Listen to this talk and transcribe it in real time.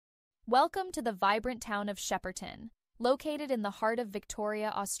Welcome to the vibrant town of Shepparton, located in the heart of Victoria,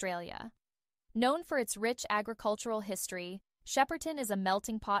 Australia. Known for its rich agricultural history, Shepparton is a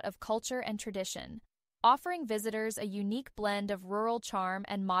melting pot of culture and tradition, offering visitors a unique blend of rural charm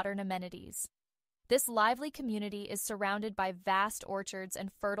and modern amenities. This lively community is surrounded by vast orchards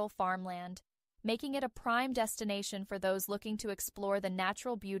and fertile farmland, making it a prime destination for those looking to explore the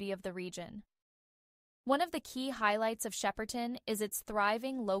natural beauty of the region. One of the key highlights of Shepparton is its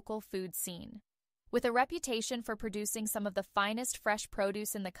thriving local food scene. With a reputation for producing some of the finest fresh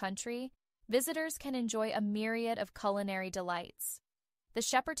produce in the country, visitors can enjoy a myriad of culinary delights. The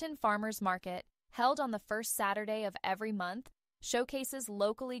Shepparton Farmers Market, held on the first Saturday of every month, showcases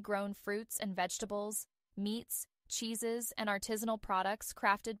locally grown fruits and vegetables, meats, cheeses, and artisanal products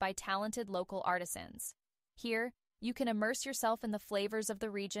crafted by talented local artisans. Here, you can immerse yourself in the flavors of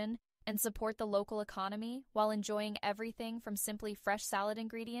the region and support the local economy while enjoying everything from simply fresh salad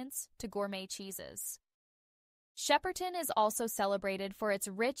ingredients to gourmet cheeses. Shepparton is also celebrated for its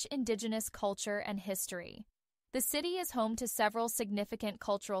rich indigenous culture and history. The city is home to several significant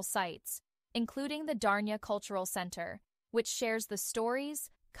cultural sites, including the Darnia Cultural Centre, which shares the stories,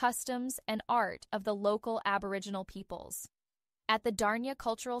 customs, and art of the local Aboriginal peoples. At the Darnia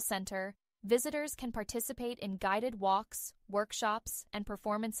Cultural Centre, visitors can participate in guided walks, workshops, and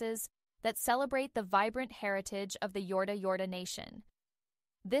performances that celebrate the vibrant heritage of the Yorta Yorta Nation.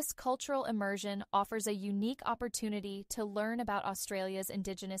 This cultural immersion offers a unique opportunity to learn about Australia's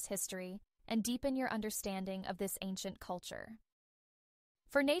Indigenous history and deepen your understanding of this ancient culture.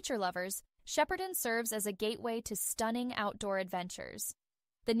 For nature lovers, Shepparton serves as a gateway to stunning outdoor adventures.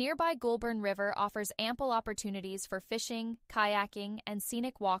 The nearby Goulburn River offers ample opportunities for fishing, kayaking, and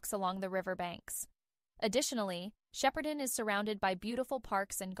scenic walks along the riverbanks. Additionally, Shepparton is surrounded by beautiful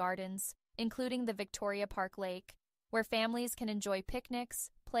parks and gardens, including the Victoria Park Lake, where families can enjoy picnics,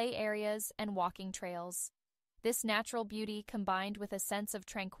 play areas, and walking trails. This natural beauty, combined with a sense of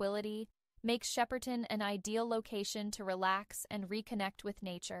tranquility, makes Shepparton an ideal location to relax and reconnect with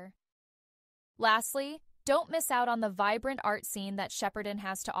nature. Lastly, don't miss out on the vibrant art scene that Shepparton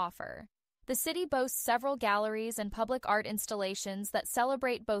has to offer. The city boasts several galleries and public art installations that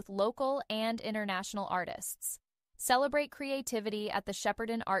celebrate both local and international artists. Celebrate creativity at the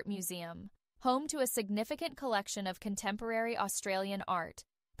Shepparton Art Museum, home to a significant collection of contemporary Australian art,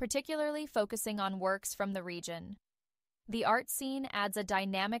 particularly focusing on works from the region. The art scene adds a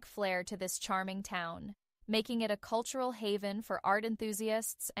dynamic flair to this charming town, making it a cultural haven for art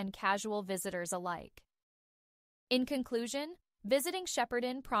enthusiasts and casual visitors alike. In conclusion, visiting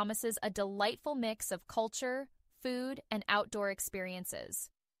Shepparton promises a delightful mix of culture, food, and outdoor experiences.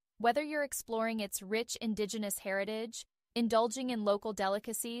 Whether you're exploring its rich indigenous heritage, indulging in local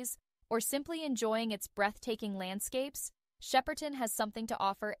delicacies, or simply enjoying its breathtaking landscapes, Shepparton has something to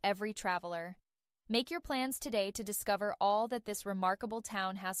offer every traveler. Make your plans today to discover all that this remarkable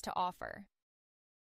town has to offer.